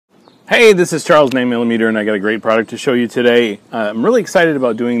Hey, this is Charles 9mm, and I got a great product to show you today. I'm really excited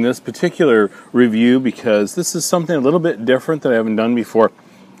about doing this particular review because this is something a little bit different that I haven't done before.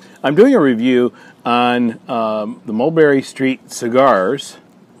 I'm doing a review on the Mulberry Street Cigars.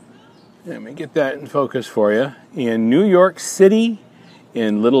 Let me get that in focus for you. In New York City,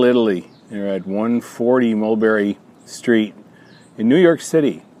 in Little Italy. They're at 140 Mulberry Street in New York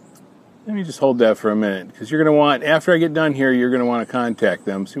City. Let me just hold that for a minute, because you're going to want, after I get done here, you're going to want to contact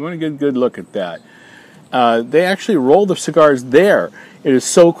them. So you want to get a good look at that. They actually roll the cigars there. It is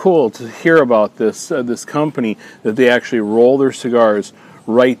so cool to hear about this this company, that they actually roll their cigars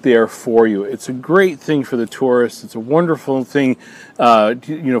right there for you. It's a great thing for the tourists. It's a wonderful thing, for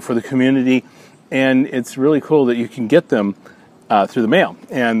the community, and it's really cool that you can get them through the mail,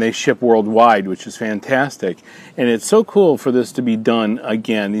 and they ship worldwide, which is fantastic. And it's so cool for this to be done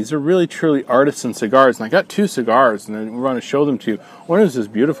again. These are really truly artisan cigars, and I got two cigars, and I want to show them to you. One is this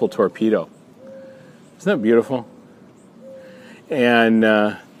beautiful torpedo. Isn't that beautiful? And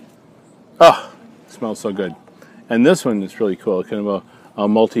oh, it smells so good. And this one is really cool, kind of a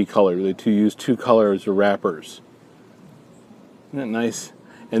multicolor. They use two colors of wrappers. Isn't that nice?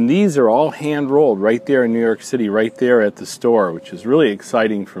 And these are all hand-rolled right there in New York City, right there at the store, which is really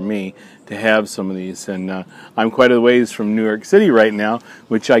exciting for me to have some of these. And I'm quite a ways from New York City right now,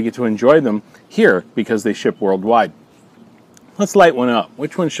 which I get to enjoy them here because they ship worldwide. Let's light one up.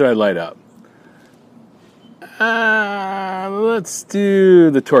 Which one should I light up? Let's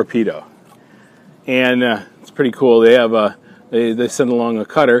do the torpedo. And it's pretty cool. They have they send along a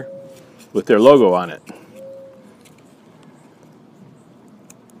cutter with their logo on it.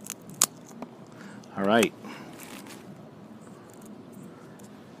 All right,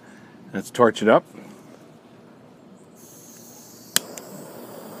 let's torch it up.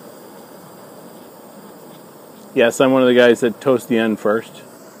 Yes, I'm one of the guys that toast the end first.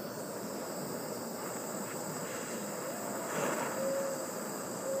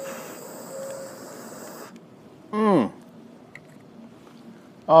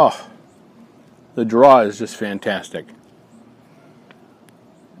 Oh, the draw is just fantastic.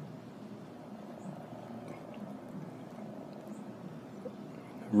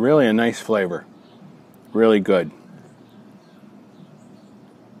 Really a nice flavor. Really good.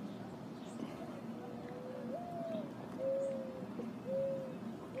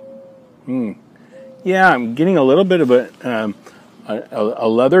 Yeah, I'm getting a little bit of a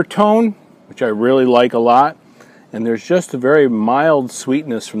leather tone, which I really like a lot. And there's just a very mild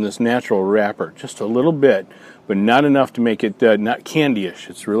sweetness from this natural wrapper. Just a little bit, but not enough to make it not candy-ish.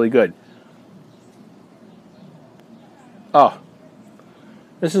 It's really good. Oh.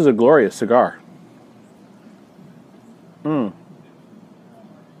 This is a glorious cigar.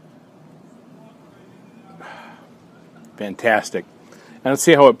 Fantastic. And let's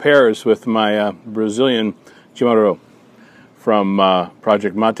see how it pairs with my Brazilian Chimarrão from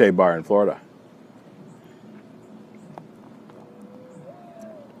Project Mate Bar in Florida.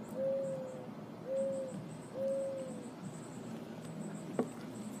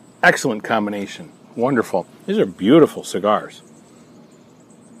 Excellent combination. Wonderful. These are beautiful cigars.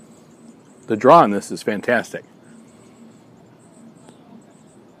 The draw on this is fantastic.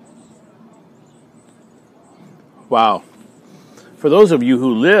 Wow. For those of you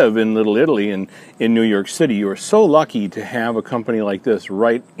who live in Little Italy and in New York City, you are so lucky to have a company like this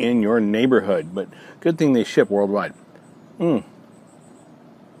right in your neighborhood. But good thing they ship worldwide.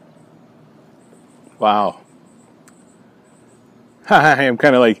 Wow. I am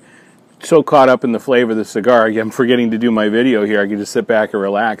kind of like so caught up in the flavor of the cigar, I'm forgetting to do my video here. I can just sit back and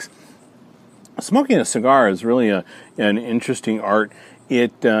relax. Smoking a cigar is really an interesting art.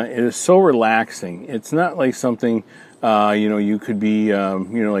 It is so relaxing. It's not like something you could be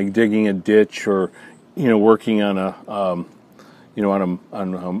like digging a ditch or working on an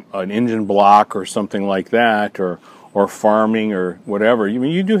engine block or something like that, or farming or whatever. I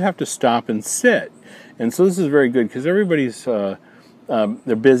mean, you do have to stop and sit, and so this is very good because everybody's their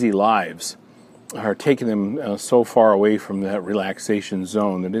busy lives are taking them so far away from that relaxation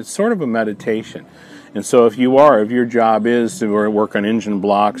zone that it's sort of a meditation. And so if your job is to work on engine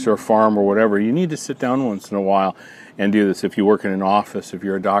blocks or farm or whatever, you need to sit down once in a while and do this. If you work in an office, if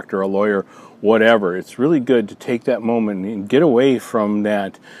you're a doctor, a lawyer, whatever, it's really good to take that moment and get away from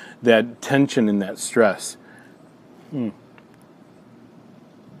that tension and that stress.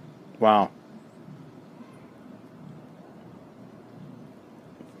 Wow.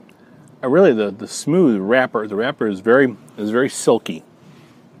 Really, the smooth wrapper. The wrapper is very silky.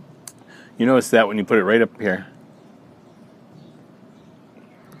 You notice that when you put it right up here.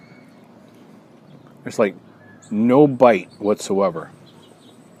 There's like no bite whatsoever.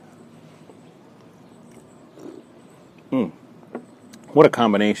 What a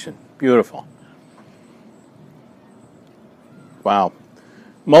combination. Beautiful. Wow.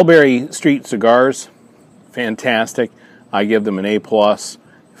 Mulberry Street Cigars, fantastic. I give them an A+.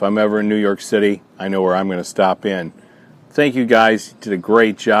 If I'm ever in New York City, I know where I'm going to stop in. Thank you guys. You did a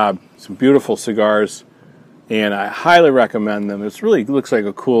great job. Some beautiful cigars, and I highly recommend them. It really looks like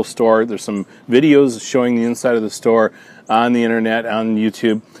a cool store. There's some videos showing the inside of the store on the internet, on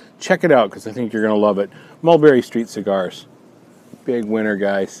YouTube. Check it out because I think you're going to love it. Mulberry Street Cigars. Big winner,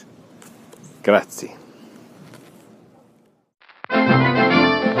 guys. Grazie.